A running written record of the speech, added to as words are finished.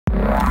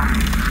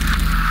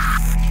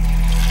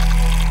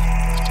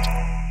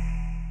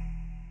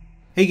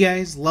Hey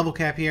guys,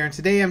 LevelCap here, and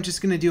today I'm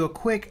just going to do a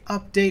quick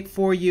update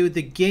for you.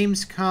 The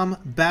Gamescom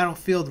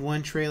Battlefield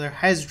 1 trailer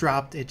has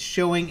dropped. It's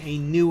showing a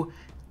new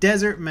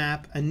desert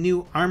map, a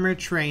new armored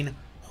train,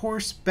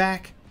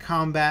 horseback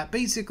combat,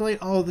 basically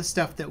all the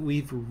stuff that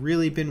we've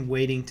really been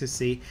waiting to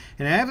see.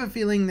 And I have a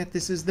feeling that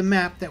this is the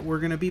map that we're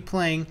going to be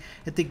playing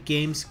at the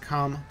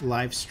Gamescom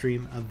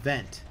livestream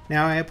event.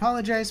 Now, I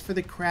apologize for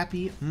the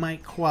crappy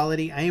mic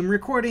quality. I am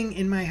recording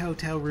in my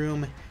hotel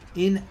room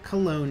in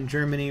Cologne,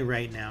 Germany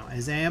right now,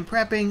 as I am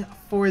prepping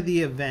for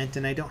the event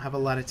and I don't have a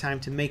lot of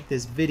time to make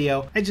this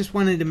video. I just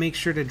wanted to make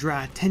sure to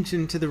draw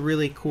attention to the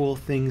really cool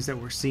things that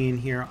we're seeing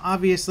here.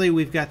 Obviously,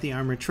 we've got the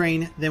armored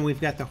train, then we've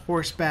got the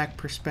horseback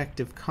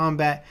perspective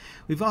combat.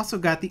 We've also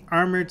got the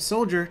armored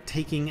soldier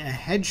taking a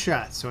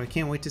headshot, so I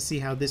can't wait to see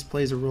how this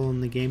plays a role in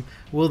the game.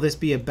 Will this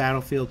be a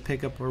battlefield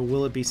pickup or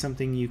will it be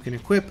something you can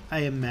equip? I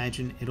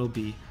imagine it'll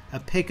be a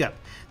pickup.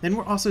 Then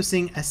we're also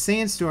seeing a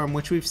sandstorm,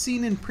 which we've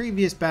seen in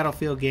previous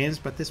Battlefield games,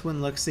 but this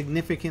one looks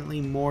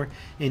significantly more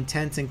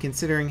intense, and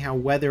considering how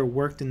weather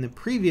worked in the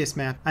previous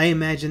map, I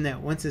imagine that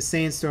once a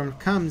sandstorm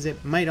comes,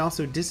 it might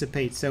also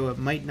dissipate, so it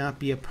might not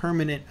be a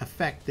permanent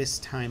effect this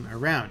time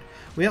around.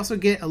 We also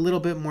get a little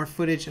bit more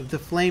footage of the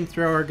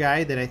flamethrower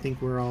guy that I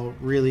think we're all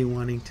really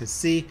wanting to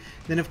see.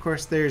 Then of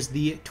course there's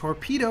the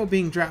torpedo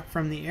being dropped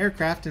from the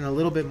aircraft, and a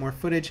little bit more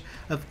footage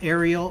of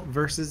aerial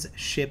versus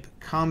ship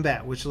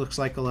combat, which looks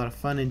like a lot of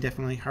fun and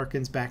definitely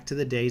harkens back to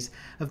the days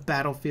of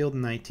Battlefield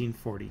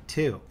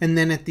 1942. And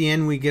then at the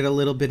end we get a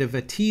little bit of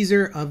a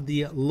teaser of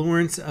the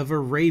Lawrence of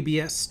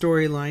Arabia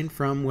storyline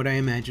from what I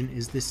imagine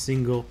is the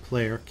single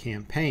player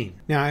campaign.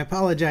 Now, I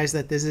apologize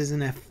that this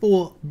isn't a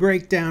full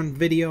breakdown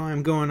video.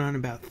 I'm going on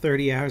about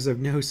 30 hours of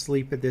no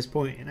sleep at this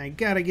point, and I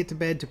gotta get to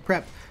bed to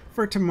prep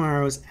for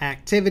tomorrow's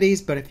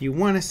activities. But if you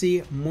want to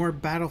see more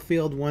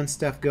Battlefield 1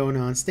 stuff going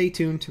on, stay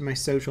tuned to my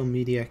social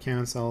media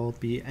accounts. I'll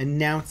be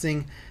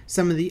announcing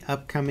some of the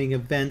upcoming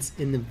events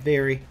in the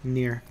very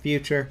near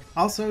future.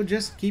 Also,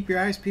 just keep your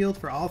eyes peeled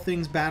for all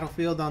things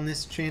Battlefield on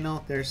this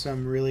channel. There's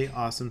some really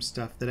awesome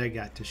stuff that I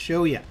got to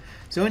show you.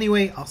 So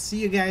anyway, I'll see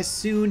you guys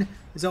soon.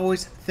 As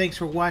always, thanks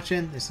for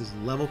watching. This is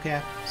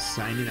LevelCap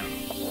signing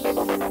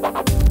out.